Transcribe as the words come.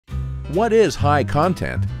What is high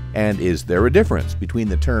content, and is there a difference between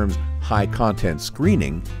the terms high content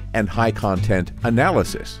screening and high content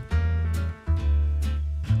analysis?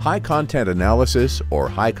 High content analysis or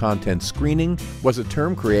high content screening was a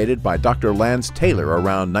term created by Dr. Lance Taylor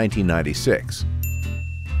around 1996.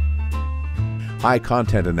 High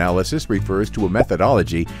content analysis refers to a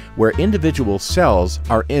methodology where individual cells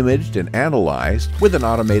are imaged and analyzed with an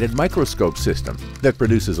automated microscope system that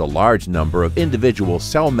produces a large number of individual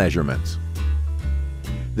cell measurements.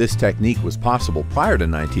 This technique was possible prior to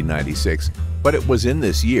 1996, but it was in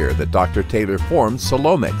this year that Dr. Taylor formed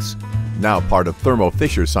Cellomics, now part of Thermo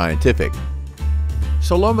Fisher Scientific.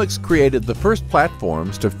 Cellomics created the first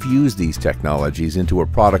platforms to fuse these technologies into a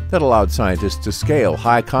product that allowed scientists to scale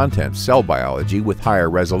high-content cell biology with higher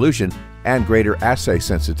resolution and greater assay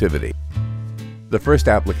sensitivity. The first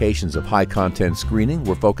applications of high-content screening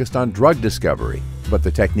were focused on drug discovery, but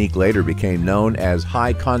the technique later became known as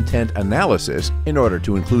high-content analysis in order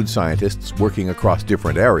to include scientists working across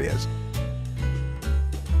different areas.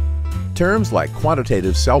 Terms like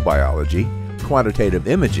quantitative cell biology, quantitative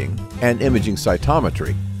imaging, and imaging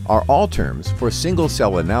cytometry are all terms for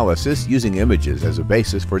single-cell analysis using images as a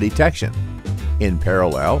basis for detection. In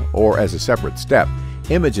parallel, or as a separate step,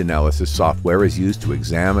 image analysis software is used to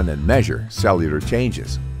examine and measure cellular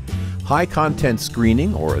changes. High-content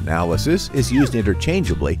screening or analysis is used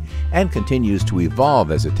interchangeably and continues to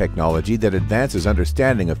evolve as a technology that advances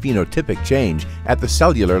understanding of phenotypic change at the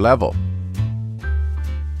cellular level.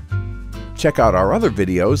 Check out our other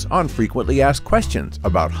videos on frequently asked questions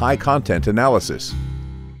about high-content analysis.